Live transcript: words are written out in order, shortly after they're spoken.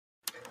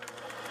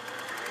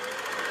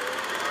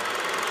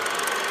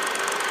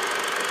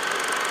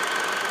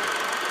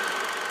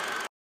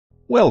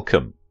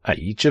Welcome,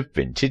 Age of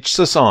Vintage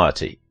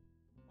Society.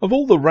 Of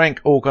all the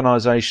rank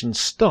organisation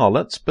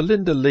starlets,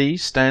 Belinda Lee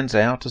stands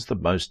out as the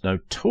most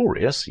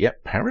notorious,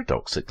 yet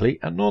paradoxically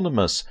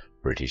anonymous,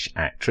 British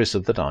actress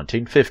of the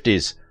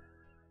 1950s.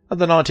 At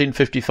the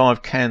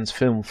 1955 Cannes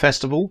Film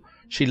Festival,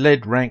 she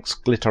led ranks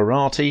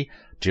glitterati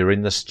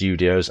during the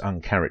studio's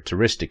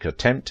uncharacteristic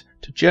attempt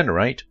to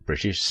generate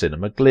British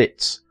cinema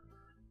glitz.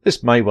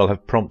 This may well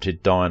have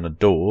prompted Diana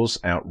Dors'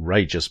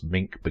 outrageous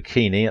mink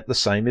bikini at the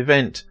same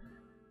event,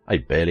 a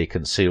barely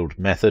concealed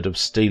method of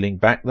stealing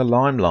back the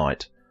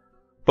limelight.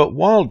 But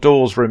while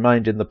Dors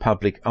remained in the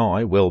public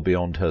eye well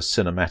beyond her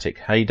cinematic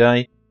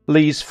heyday,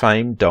 Lee's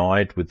fame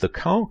died with the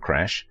car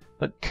crash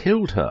that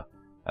killed her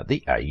at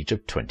the age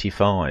of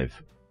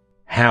 25.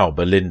 How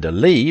Belinda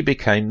Lee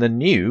became the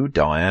new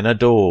Diana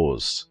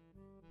Dors.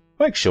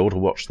 Make sure to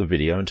watch the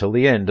video until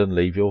the end and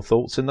leave your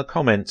thoughts in the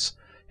comments.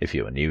 If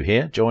you are new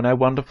here, join our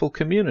wonderful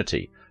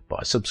community by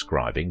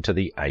subscribing to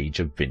the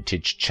Age of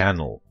Vintage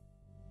channel.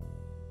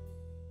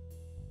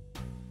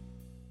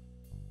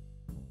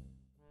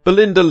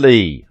 Belinda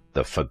Lee,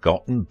 the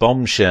forgotten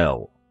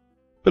bombshell.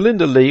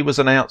 Belinda Lee was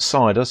an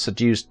outsider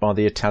seduced by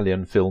the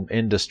Italian film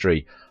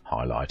industry,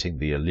 highlighting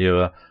the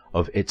allure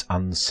of its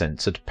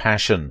uncensored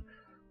passion.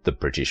 The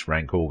British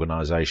rank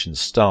organisation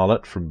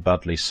starlet from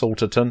Budleigh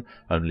Salterton,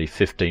 only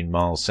 15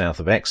 miles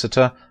south of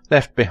Exeter,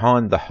 left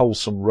behind the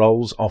wholesome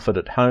roles offered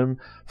at home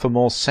for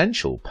more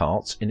sensual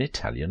parts in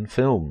Italian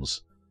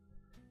films.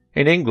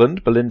 In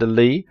England, Belinda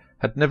Lee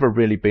had never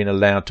really been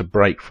allowed to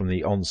break from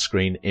the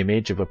on-screen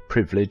image of a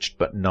privileged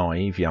but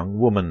naive young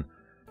woman.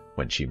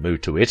 When she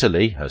moved to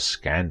Italy, her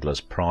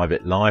scandalous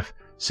private life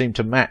seemed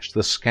to match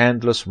the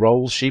scandalous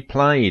roles she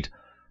played.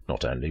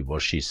 Not only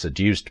was she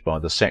seduced by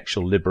the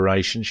sexual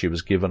liberation she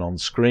was given on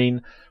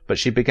screen, but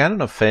she began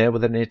an affair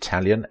with an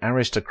Italian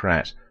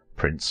aristocrat,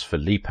 Prince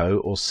Filippo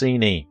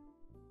Orsini.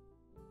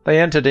 They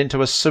entered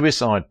into a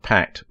suicide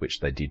pact, which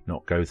they did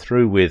not go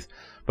through with,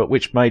 but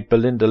which made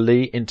Belinda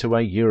Lee into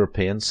a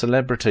European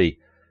celebrity.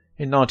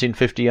 In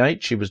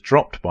 1958 she was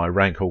dropped by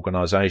rank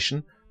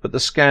organisation, but the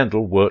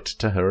scandal worked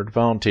to her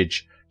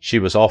advantage. She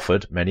was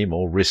offered many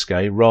more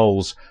risque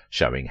roles,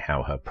 showing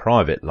how her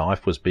private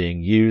life was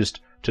being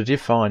used to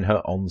define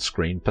her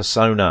on-screen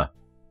persona.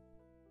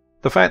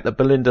 The fact that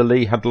Belinda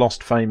Lee had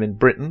lost fame in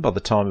Britain by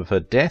the time of her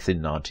death in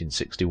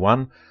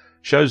 1961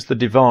 shows the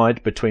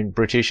divide between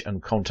British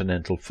and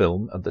continental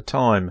film at the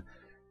time.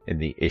 In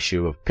the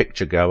issue of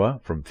Picture Goer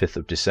from 5th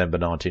of December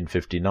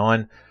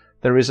 1959,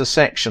 there is a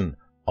section,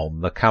 On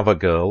the Cover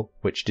Girl,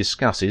 which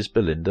discusses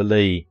Belinda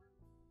Lee.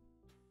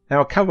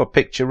 Our cover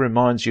picture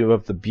reminds you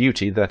of the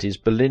beauty that is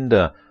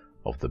Belinda,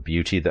 of the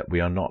beauty that we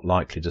are not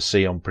likely to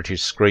see on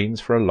British screens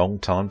for a long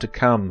time to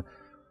come.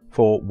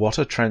 For what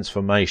a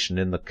transformation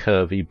in the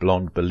curvy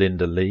blonde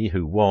Belinda Lee,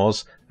 who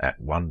was, at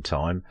one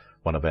time,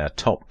 one of our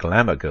top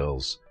glamour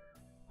girls.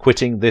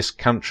 Quitting this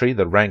country,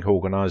 the rank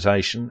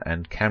organisation,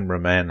 and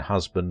cameraman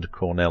husband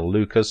Cornel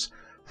Lucas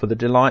for the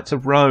delights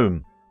of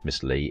Rome,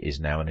 Miss Lee is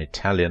now an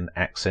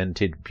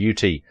Italian-accented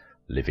beauty,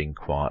 living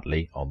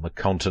quietly on the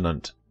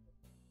continent.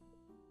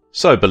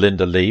 So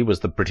Belinda Lee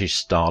was the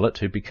British starlet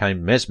who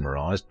became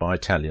mesmerised by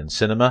Italian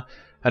cinema,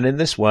 and in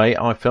this way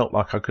I felt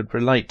like I could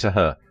relate to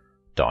her.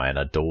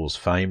 Diana Dors'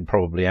 fame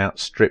probably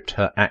outstripped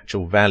her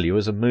actual value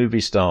as a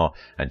movie star,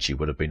 and she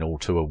would have been all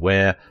too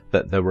aware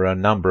that there were a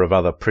number of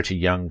other pretty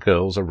young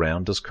girls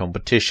around as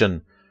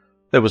competition.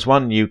 There was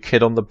one new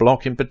kid on the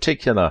block in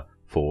particular,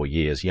 4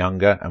 years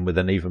younger and with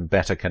an even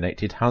better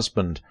connected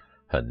husband.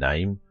 Her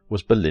name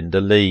was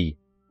Belinda Lee.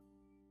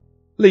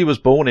 Lee was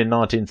born in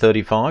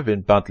 1935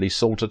 in Budleigh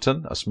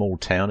Salterton, a small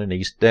town in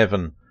East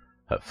Devon.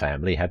 Her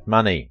family had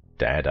money.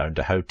 Dad owned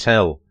a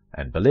hotel,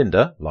 and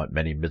Belinda, like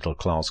many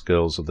middle-class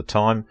girls of the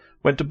time,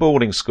 went to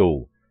boarding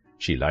school.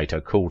 She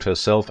later called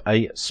herself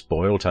a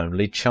spoilt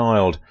only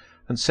child,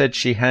 and said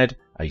she had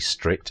a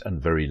strict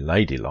and very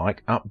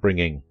ladylike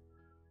upbringing.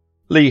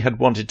 Lee had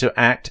wanted to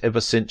act ever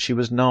since she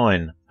was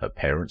 9. Her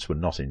parents were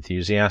not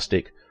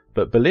enthusiastic,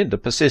 but Belinda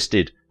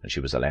persisted, and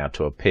she was allowed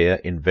to appear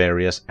in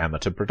various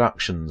amateur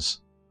productions.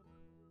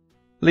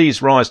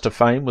 Lee's rise to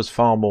fame was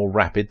far more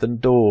rapid than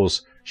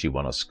Dors'. She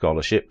won a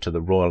scholarship to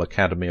the Royal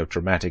Academy of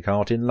Dramatic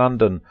Art in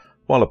London.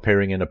 While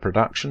appearing in a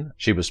production,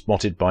 she was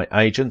spotted by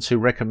agents who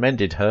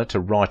recommended her to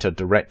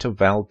writer-director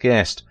Val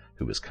Guest,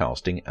 who was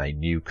casting a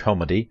new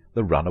comedy,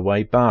 The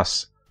Runaway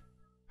Bus.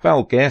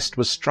 Val Guest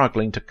was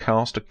struggling to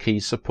cast a key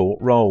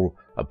support role,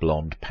 a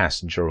blonde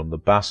passenger on the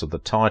bus of the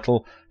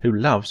title who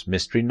loves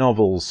mystery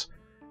novels.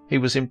 He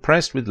was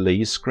impressed with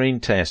Lee's screen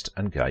test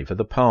and gave her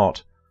the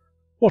part.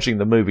 Watching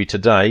the movie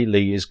today,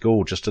 Lee is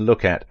gorgeous to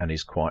look at and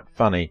is quite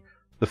funny.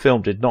 The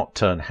film did not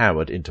turn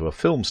Howard into a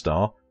film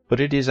star, but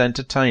it is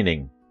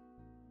entertaining.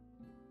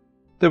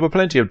 There were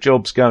plenty of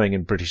jobs going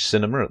in British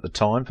cinema at the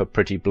time for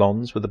pretty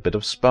blondes with a bit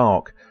of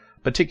spark,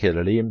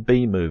 particularly in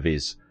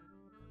B-movies.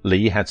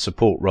 Lee had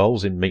support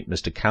roles in Meet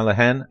Mr.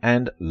 Callahan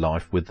and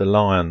Life with the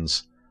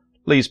Lions.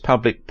 Lee's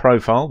public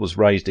profile was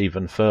raised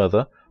even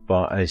further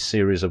by a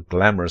series of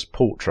glamorous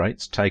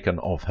portraits taken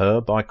of her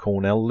by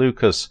Cornel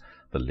Lucas,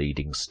 the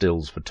leading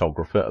stills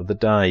photographer of the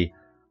day.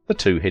 The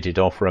two hit it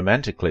off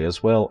romantically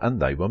as well, and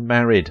they were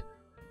married.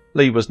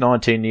 Lee was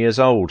 19 years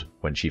old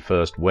when she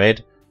first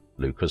wed.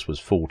 Lucas was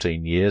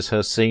 14 years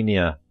her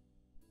senior.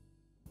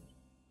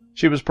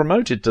 She was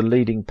promoted to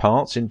leading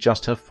parts in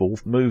just her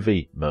fourth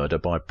movie, Murder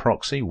by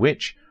Proxy,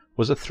 which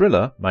was a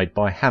thriller made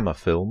by Hammer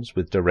Films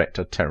with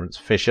director Terence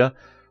Fisher,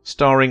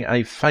 starring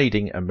a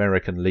fading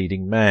American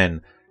leading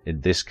man,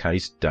 in this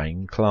case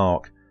Dane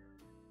Clark.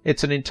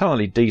 It's an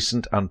entirely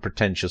decent,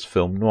 unpretentious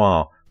film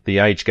noir. The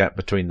age gap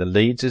between the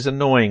leads is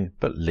annoying,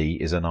 but Lee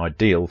is an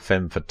ideal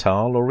femme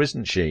fatale, or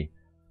isn't she?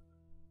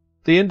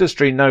 The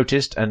industry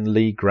noticed, and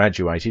Lee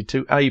graduated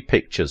to A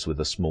Pictures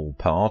with a small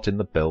part in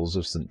The Bells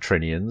of St.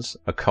 Trinian's,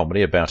 a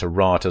comedy about a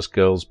riotous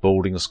girls'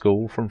 boarding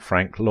school from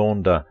Frank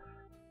Launder.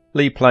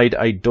 Lee played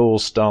a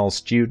Dors-style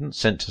student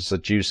sent to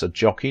seduce a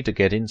jockey to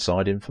get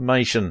inside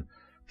information,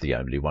 the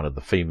only one of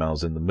the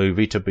females in the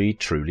movie to be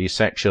truly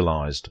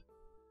sexualized.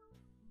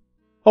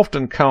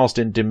 Often cast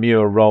in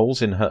demure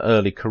roles in her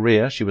early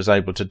career, she was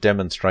able to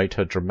demonstrate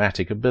her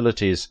dramatic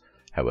abilities.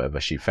 However,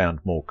 she found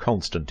more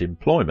constant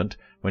employment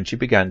when she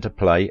began to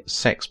play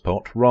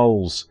sexpot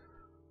roles,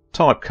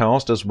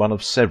 typecast as one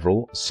of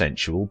several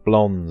sensual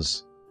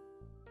blondes.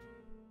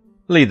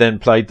 Lee then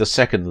played the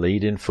second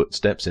lead in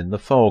Footsteps in the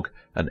Fog,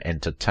 an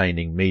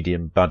entertaining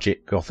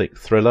medium-budget gothic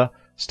thriller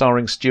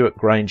starring Stuart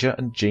Granger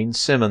and Gene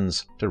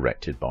Simmons,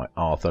 directed by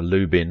Arthur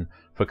Lubin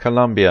for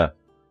Columbia.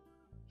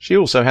 She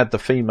also had the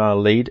female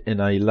lead in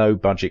a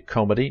low-budget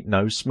comedy,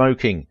 No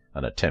Smoking,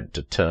 an attempt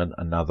to turn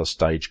another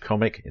stage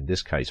comic, in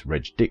this case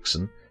Reg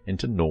Dixon,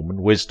 into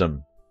Norman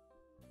Wisdom.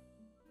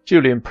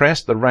 Duly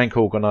impressed, the Rank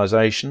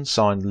organisation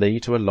signed Lee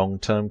to a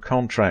long-term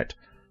contract.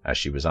 As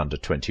she was under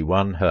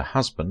 21, her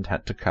husband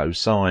had to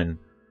co-sign.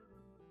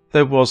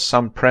 There was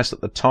some press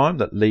at the time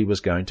that Lee was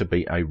going to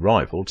be a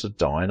rival to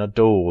Diana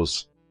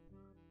Dors.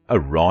 A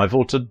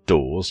rival to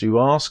Dors, you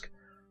ask?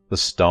 The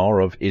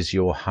star of Is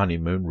Your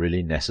Honeymoon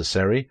Really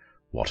Necessary?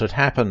 What had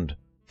happened?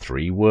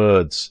 3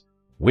 words.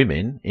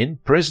 Women in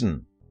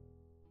prison.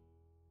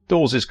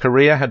 Dawes'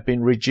 career had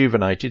been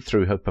rejuvenated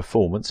through her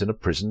performance in a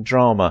prison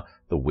drama,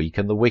 The Weak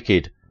and the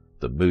Wicked.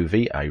 The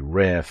movie, a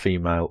rare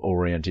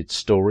female-oriented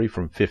story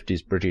from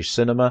 50s British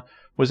cinema,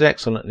 was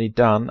excellently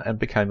done and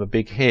became a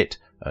big hit,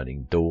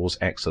 earning Dawes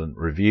excellent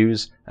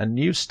reviews and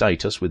new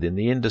status within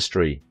the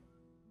industry.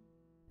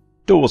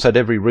 Dawes had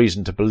every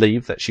reason to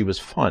believe that she was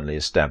finally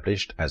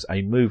established as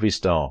a movie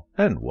star,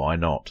 and why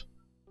not?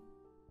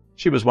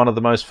 She was one of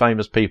the most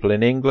famous people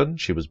in England.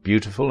 She was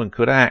beautiful and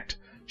could act.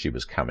 She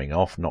was coming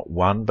off not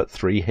 1 but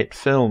 3 hit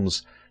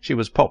films. She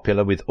was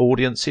popular with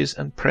audiences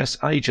and press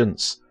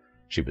agents.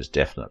 She was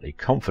definitely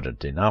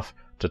confident enough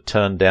to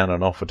turn down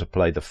an offer to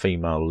play the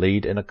female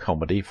lead in a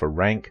comedy for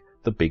Rank,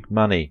 The Big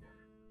Money.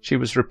 She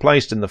was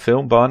replaced in the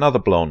film by another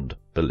blonde,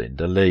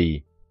 Belinda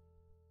Lee.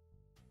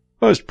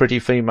 Most pretty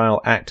female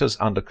actors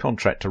under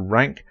contract to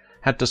Rank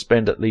had to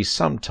spend at least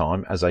some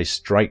time as a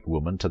straight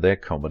woman to their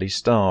comedy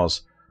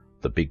stars.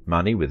 The Big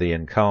Money with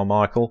Ian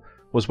Carmichael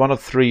was one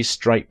of 3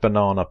 straight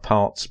banana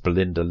parts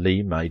Belinda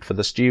Lee made for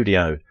the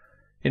studio.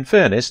 In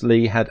fairness,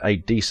 Lee had a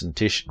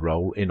decentish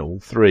role in all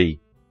 3.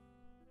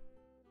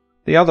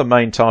 The other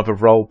main type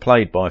of role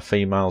played by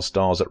female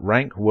stars at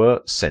Rank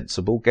were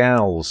sensible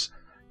gals,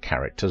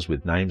 characters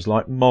with names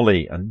like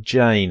Molly and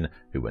Jane,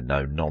 who were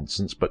no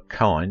nonsense but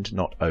kind,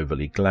 not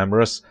overly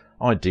glamorous,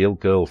 ideal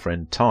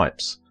girlfriend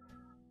types.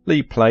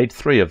 Lee played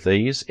 3 of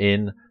these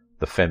in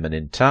The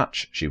Feminine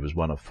Touch. She was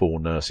one of 4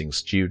 nursing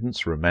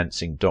students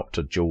romancing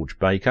Dr. George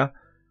Baker.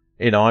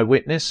 In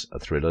Eyewitness, a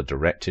thriller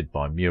directed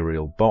by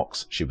Muriel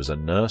Box, she was a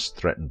nurse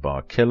threatened by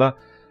a killer.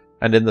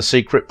 And in The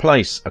Secret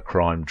Place, a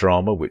crime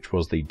drama which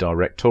was the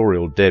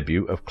directorial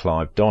debut of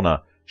Clive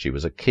Donner. She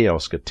was a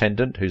kiosk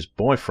attendant whose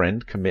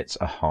boyfriend commits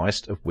a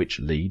heist of which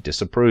Lee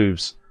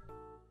disapproves.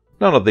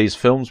 None of these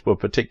films were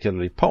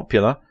particularly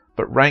popular,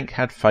 but Rank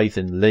had faith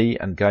in Lee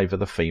and gave her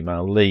the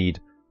female lead.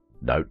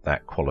 Note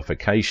that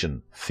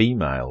qualification,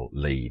 female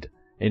lead,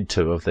 in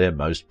 2 of their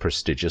most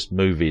prestigious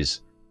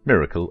movies,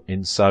 Miracle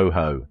in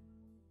Soho.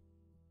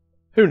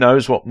 Who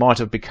knows what might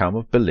have become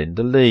of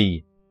Belinda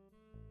Lee?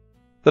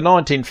 The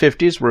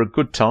 1950s were a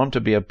good time to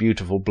be a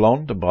beautiful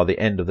blonde, and by the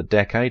end of the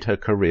decade her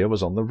career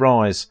was on the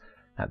rise.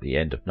 At the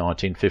end of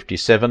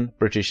 1957,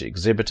 British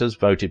exhibitors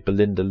voted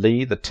Belinda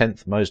Lee the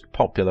 10th most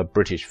popular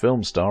British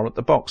film star at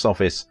the box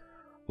office.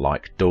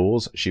 Like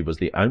Dawes, she was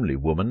the only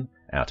woman.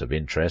 Out of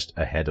interest,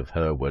 ahead of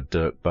her were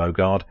Dirk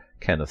Bogarde,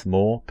 Kenneth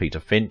More, Peter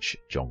Finch,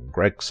 John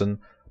Gregson,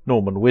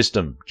 Norman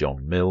Wisdom,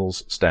 John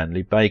Mills,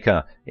 Stanley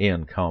Baker,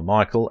 Ian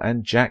Carmichael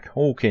and Jack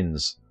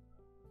Hawkins.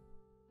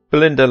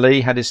 Belinda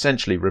Lee had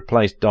essentially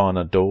replaced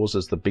Diana Dors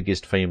as the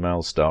biggest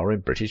female star in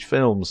British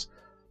films.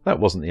 That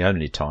wasn't the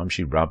only time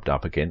she rubbed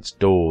up against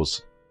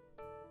Dors.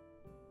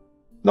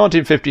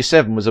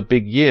 1957 was a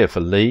big year for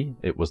Lee.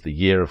 It was the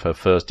year of her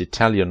first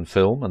Italian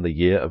film and the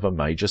year of a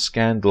major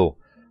scandal.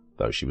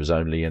 Though she was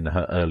only in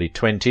her early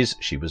 20s,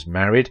 she was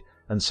married,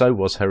 and so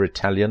was her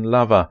Italian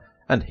lover,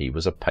 and he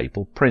was a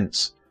papal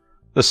prince.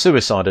 The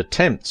suicide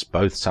attempts,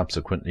 both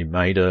subsequently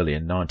made early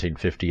in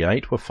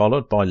 1958, were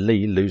followed by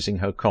Lee losing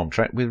her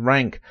contract with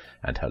rank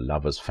and her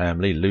lover's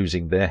family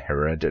losing their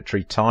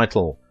hereditary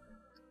title.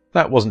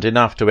 That wasn't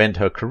enough to end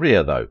her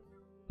career, though.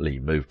 Lee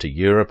moved to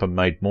Europe and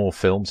made more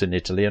films in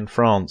Italy and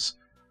France.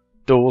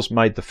 Dors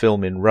made the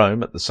film in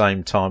Rome at the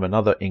same time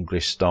another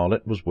English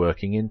starlet was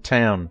working in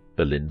town,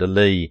 Belinda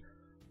Lee.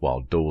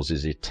 While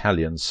Dors's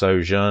Italian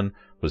sojourn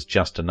was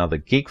just another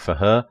gig for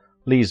her,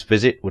 Lee's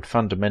visit would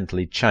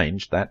fundamentally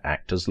change that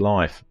actor's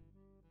life.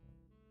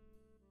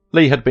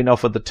 Lee had been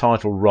offered the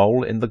title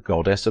role in The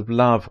Goddess of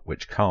Love,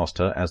 which cast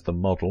her as the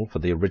model for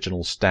the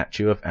original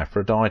statue of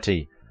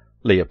Aphrodite.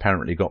 Lee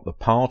apparently got the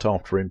part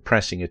after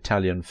impressing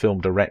Italian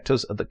film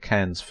directors at the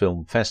Cannes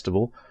Film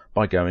Festival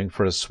by going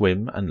for a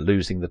swim and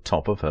losing the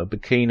top of her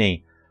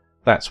bikini.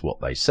 That's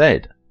what they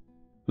said.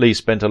 Lee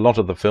spent a lot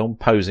of the film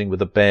posing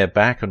with a bare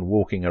back and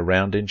walking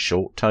around in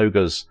short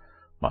togas.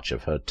 Much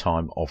of her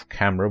time off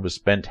camera was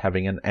spent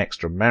having an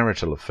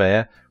extramarital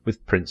affair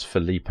with Prince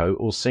Filippo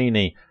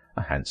Orsini,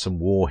 a handsome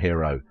war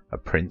hero, a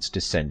prince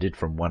descended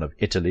from one of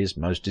Italy's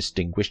most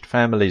distinguished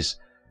families.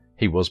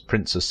 He was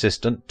prince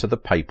assistant to the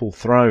papal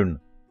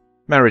throne.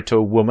 Married to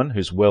a woman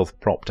whose wealth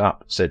propped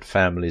up said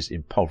family's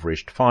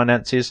impoverished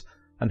finances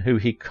and who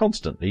he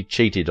constantly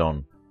cheated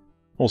on.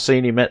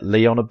 Orsini met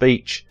Lee on a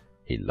beach.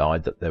 He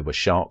lied that there were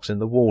sharks in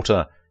the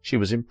water. She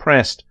was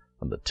impressed,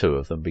 and the two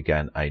of them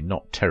began a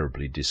not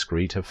terribly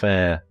discreet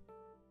affair.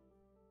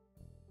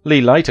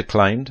 Lee later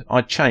claimed,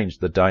 "I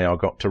changed the day I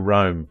got to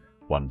Rome.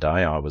 One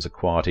day I was a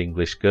quiet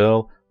English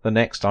girl, the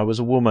next I was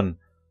a woman.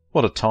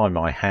 What a time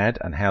I had,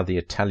 and how the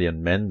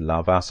Italian men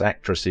love us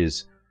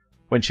actresses."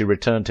 When she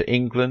returned to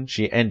England,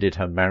 she ended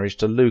her marriage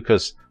to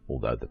Lucas,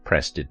 although the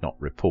press did not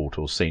report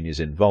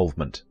Orsini's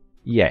involvement.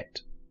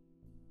 Yet.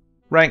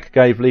 Rank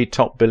gave Lee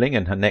top billing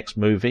in her next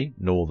movie,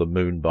 Nor the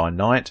Moon by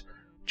Night.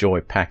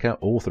 Joy Packer,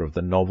 author of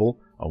the novel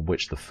on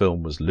which the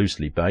film was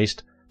loosely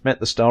based, met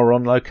the star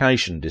on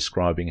location,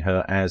 describing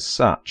her as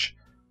such.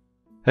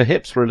 Her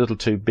hips were a little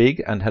too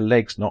big and her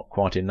legs not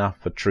quite enough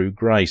for true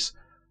grace,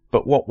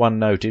 but what one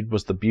noted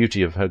was the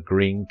beauty of her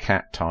green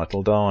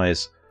cat-titled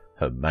eyes,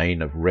 her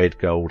mane of red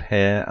gold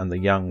hair, and the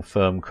young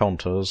firm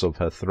contours of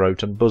her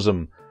throat and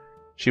bosom.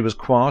 She was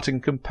quiet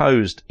and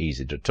composed,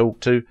 easy to talk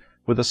to,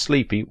 with a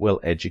sleepy,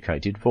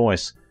 well-educated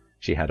voice.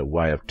 She had a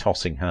way of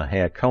tossing her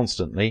hair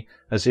constantly,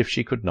 as if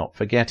she could not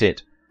forget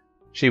it.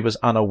 She was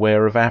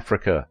unaware of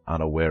Africa,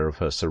 unaware of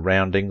her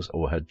surroundings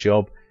or her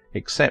job,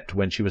 except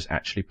when she was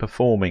actually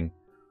performing.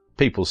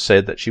 People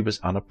said that she was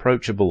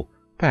unapproachable.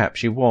 Perhaps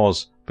she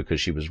was, because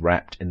she was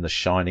wrapped in the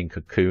shining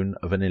cocoon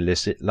of an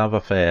illicit love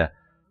affair.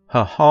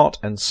 Her heart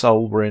and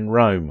soul were in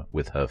Rome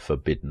with her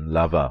forbidden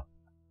lover.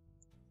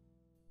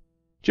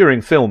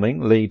 During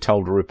filming, Lee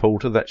told a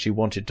reporter that she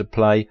wanted to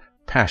play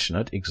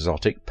passionate,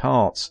 exotic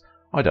parts.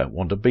 "I don't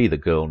want to be the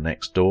girl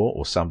next door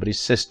or somebody's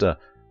sister.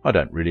 I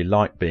don't really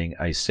like being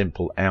a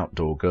simple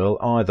outdoor girl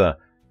either.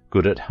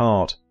 Good at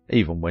heart,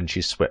 even when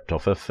she's swept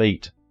off her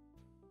feet."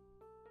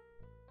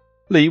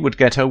 Lee would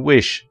get her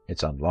wish.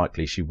 It's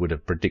unlikely she would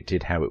have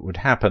predicted how it would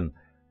happen.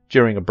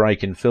 During a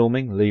break in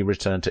filming, Lee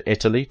returned to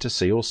Italy to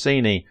see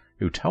Orsini,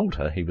 who told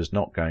her he was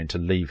not going to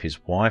leave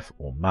his wife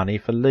or money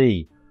for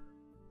Lee.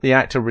 The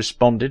actor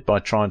responded by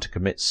trying to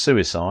commit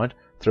suicide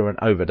through an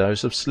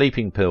overdose of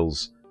sleeping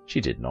pills. She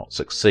did not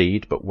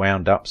succeed, but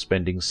wound up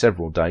spending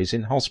several days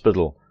in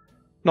hospital.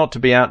 Not to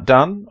be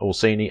outdone,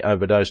 Orsini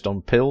overdosed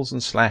on pills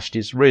and slashed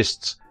his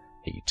wrists.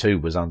 He too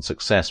was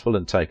unsuccessful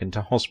and taken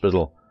to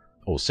hospital.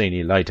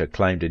 Orsini later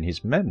claimed in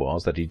his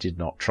memoirs that he did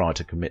not try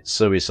to commit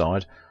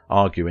suicide,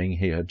 arguing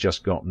he had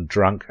just gotten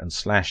drunk and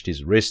slashed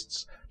his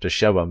wrists to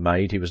show a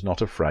maid he was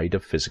not afraid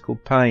of physical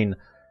pain,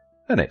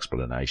 an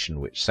explanation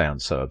which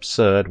sounds so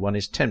absurd one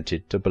is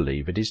tempted to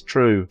believe it is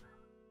true.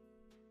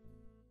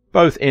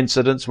 Both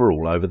incidents were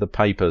all over the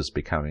papers,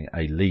 becoming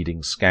a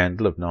leading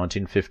scandal of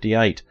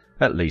 1958,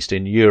 at least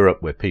in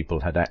Europe, where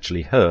people had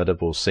actually heard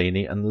of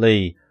Orsini and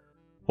Lee.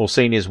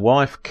 Orsini's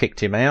wife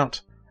kicked him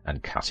out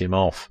and cut him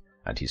off,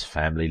 and his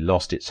family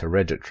lost its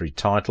hereditary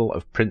title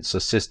of Prince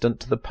Assistant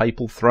to the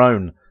papal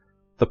throne.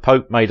 The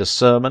Pope made a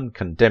sermon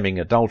condemning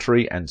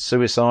adultery and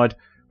suicide,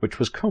 which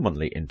was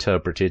commonly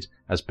interpreted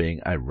as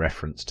being a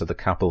reference to the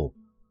couple.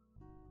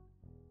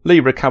 Lee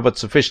recovered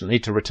sufficiently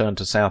to return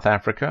to South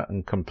Africa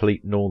and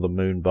complete Nor the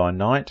Moon by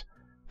Night.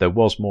 There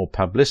was more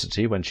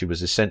publicity when she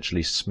was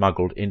essentially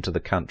smuggled into the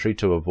country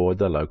to avoid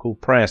the local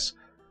press.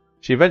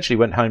 She eventually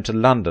went home to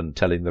London,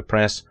 telling the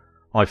press,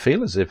 "I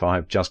feel as if I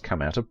have just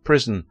come out of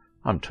prison.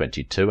 I'm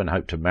 22 and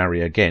hope to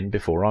marry again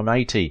before I'm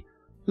 80.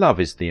 Love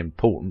is the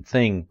important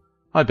thing.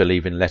 I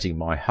believe in letting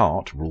my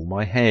heart rule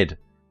my head."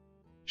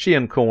 She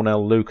and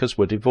Cornell Lucas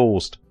were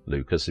divorced.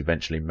 Lucas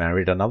eventually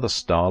married another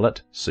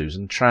starlet,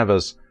 Susan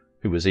Travers,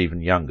 who was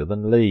even younger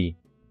than Lee.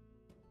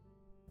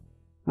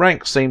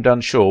 Rank seemed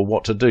unsure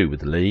what to do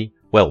with Lee.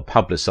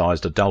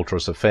 Well-publicised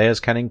adulterous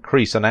affairs can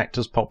increase an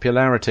actor's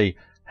popularity.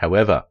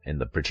 However, in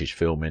the British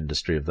film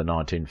industry of the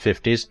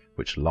 1950s,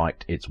 which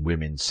liked its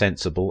women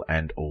sensible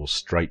and or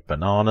straight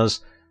bananas,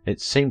 it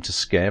seemed to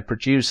scare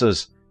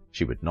producers.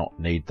 She would not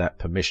need that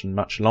permission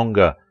much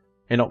longer.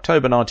 In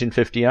October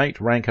 1958,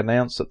 Rank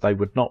announced that they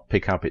would not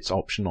pick up its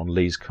option on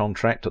Lee's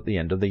contract at the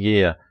end of the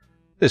year.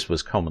 This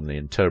was commonly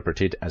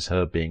interpreted as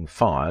her being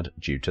fired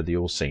due to the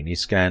Orsini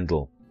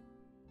scandal.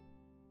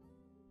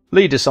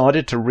 Lee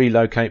decided to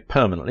relocate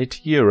permanently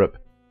to Europe.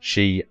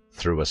 She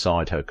threw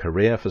aside her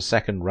career for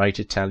second-rate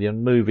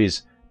Italian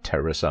movies,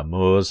 terrace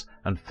amours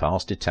and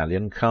fast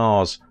Italian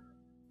cars.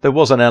 There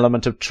was an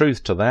element of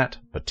truth to that,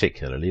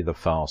 particularly the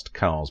fast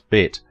cars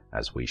bit,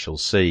 as we shall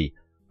see,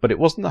 but it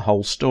wasn't the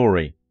whole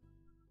story.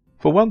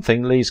 For one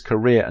thing, Lee's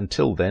career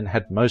until then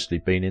had mostly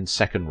been in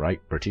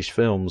second-rate British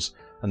films,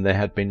 and there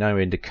had been no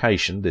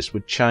indication this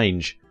would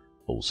change.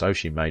 Also,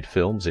 she made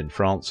films in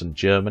France and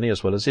Germany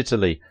as well as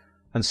Italy,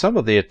 and some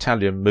of the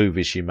Italian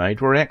movies she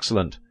made were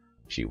excellent.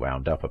 She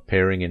wound up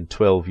appearing in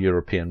 12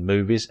 European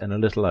movies in a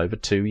little over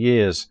 2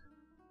 years.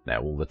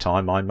 "Now all the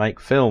time I make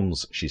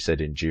films," she said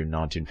in June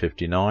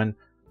 1959,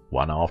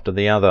 "one after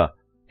the other.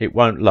 It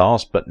won't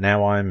last, but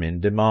now I am in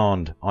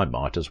demand. I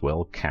might as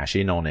well cash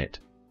in on it."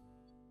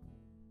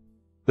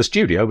 The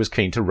studio was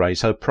keen to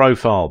raise her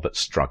profile, but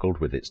struggled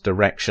with its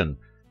direction.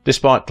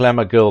 Despite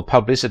glamour girl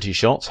publicity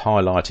shots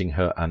highlighting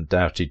her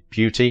undoubted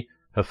beauty,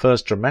 her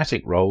first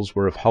dramatic roles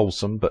were of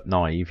wholesome but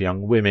naive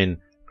young women,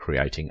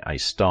 creating a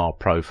star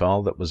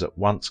profile that was at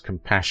once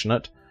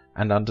compassionate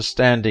and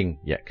understanding,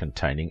 yet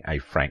containing a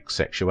frank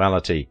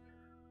sexuality.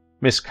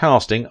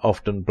 Miscasting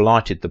often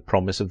blighted the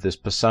promise of this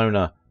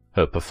persona,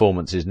 her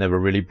performances never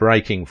really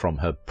breaking from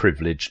her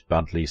privileged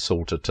Budleigh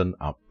Salterton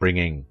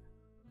upbringing.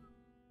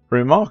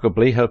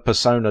 Remarkably, her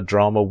persona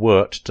drama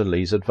worked to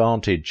Lee's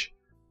advantage.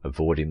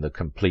 Avoiding the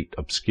complete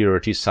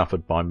obscurity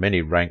suffered by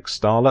many rank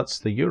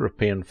starlets, the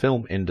European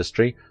film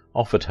industry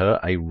offered her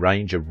a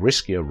range of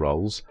riskier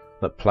roles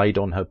that played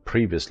on her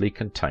previously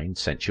contained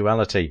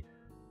sensuality.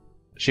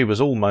 She was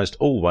almost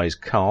always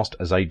cast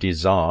as a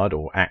desired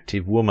or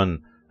active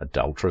woman,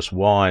 adulterous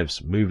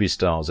wives, movie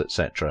stars,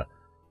 etc.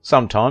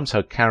 Sometimes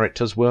her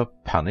characters were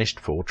punished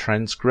for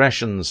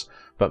transgressions,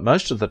 but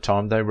most of the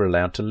time they were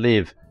allowed to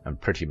live,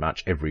 and pretty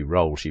much every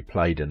role she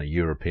played in a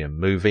European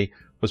movie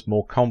was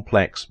more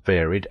complex,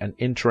 varied and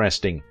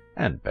interesting,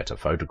 and better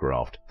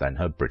photographed than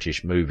her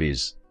British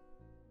movies.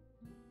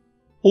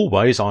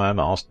 "Always I am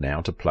asked now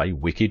to play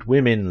wicked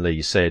women,"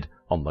 Lee said.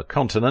 "On the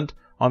continent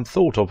I'm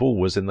thought of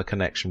always in the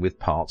connection with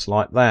parts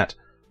like that.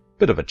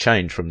 Bit of a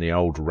change from the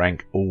old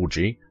rank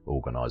orgy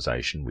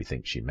organisation, we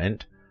think she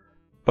meant.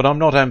 But I'm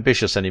not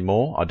ambitious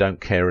anymore. I don't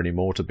care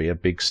anymore to be a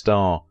big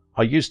star.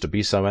 I used to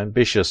be so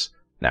ambitious.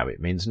 Now it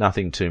means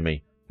nothing to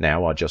me.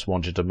 Now I just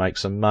wanted to make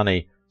some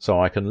money, so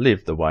I can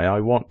live the way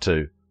I want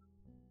to."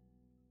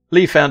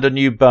 Lee found a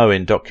new beau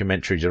in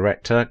documentary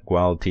director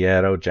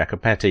Gualtiero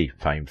Jacopetti,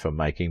 famed for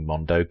making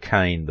Mondo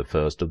Cane, the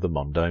first of the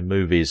Mondo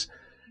movies.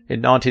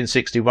 In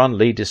 1961,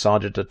 Lee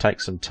decided to take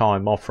some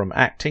time off from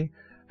acting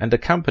and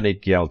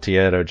accompanied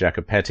Gualtiero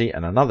Jacopetti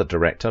and another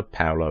director,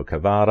 Paolo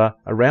Cavara,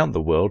 around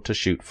the world to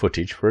shoot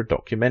footage for a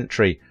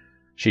documentary.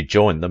 She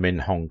joined them in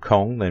Hong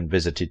Kong, then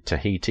visited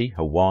Tahiti,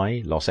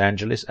 Hawaii, Los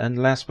Angeles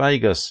and Las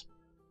Vegas.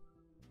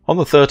 On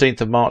the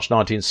 13th of March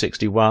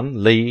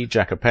 1961, Lee,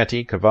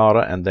 Jacopetti,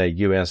 Cavara and their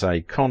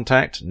USA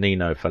contact,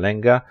 Nino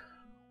Falenga,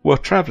 were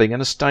travelling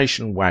in a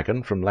station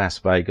wagon from Las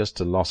Vegas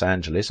to Los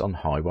Angeles on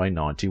Highway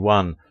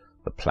 91.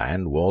 The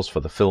plan was for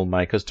the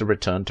filmmakers to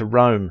return to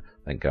Rome,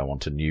 then go on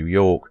to New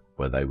York,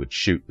 where they would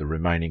shoot the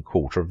remaining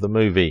quarter of the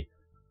movie.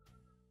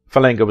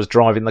 Falenga was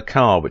driving the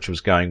car, which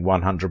was going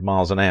 100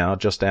 miles an hour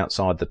just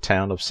outside the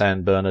town of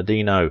San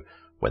Bernardino,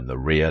 when the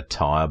rear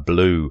tyre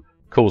blew,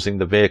 causing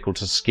the vehicle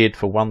to skid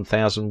for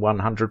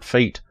 1,100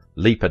 feet,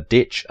 leap a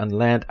ditch and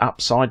land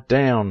upside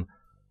down.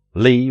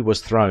 Lee was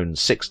thrown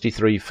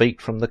 63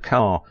 feet from the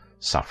car,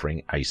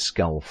 suffering a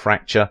skull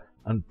fracture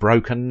and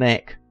broken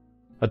neck.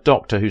 A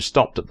doctor who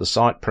stopped at the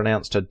site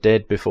pronounced her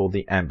dead before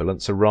the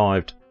ambulance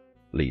arrived.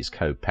 Lee's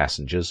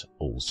co-passengers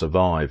all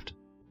survived.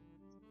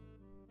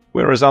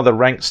 Whereas other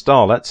ranked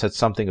starlets had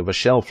something of a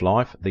shelf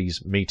life,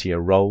 these meteor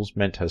roles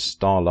meant her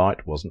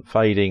starlight wasn't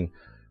fading.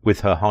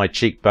 With her high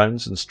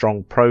cheekbones and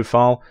strong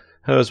profile,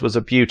 hers was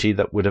a beauty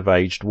that would have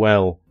aged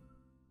well.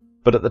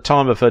 But at the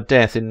time of her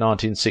death in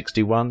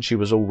 1961, she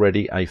was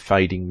already a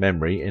fading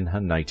memory in her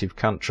native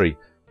country,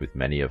 with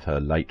many of her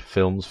late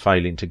films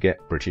failing to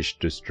get British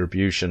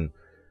distribution.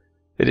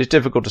 It is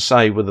difficult to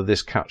say whether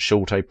this cut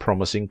short a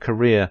promising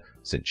career,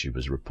 since she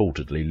was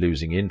reportedly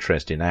losing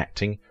interest in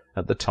acting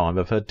at the time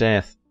of her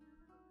death.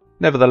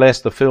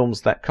 Nevertheless, the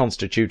films that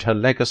constitute her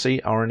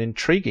legacy are an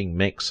intriguing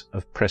mix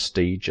of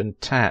prestige and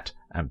tat,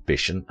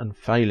 ambition and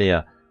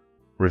failure,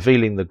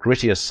 revealing the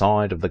grittier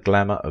side of the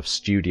glamour of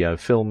studio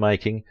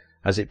filmmaking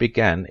as it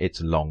began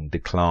its long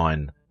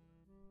decline.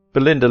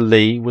 Belinda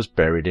Lee was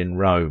buried in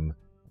Rome,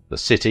 the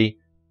city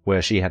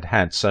where she had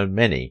had so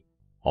many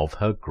of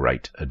her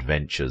great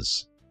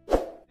adventures.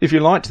 If you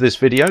liked this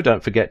video,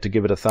 don't forget to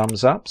give it a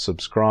thumbs up,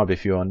 subscribe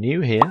if you are new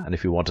here, and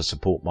if you want to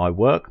support my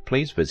work,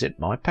 please visit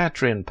my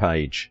Patreon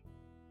page.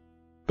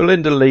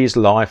 Belinda Lee's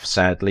life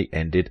sadly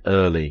ended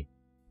early.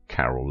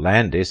 Carol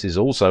Landis is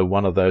also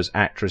one of those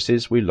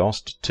actresses we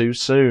lost too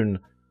soon.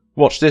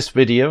 Watch this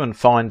video and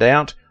find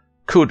out,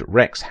 could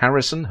Rex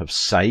Harrison have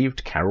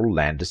saved Carol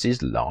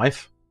Landis's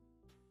life?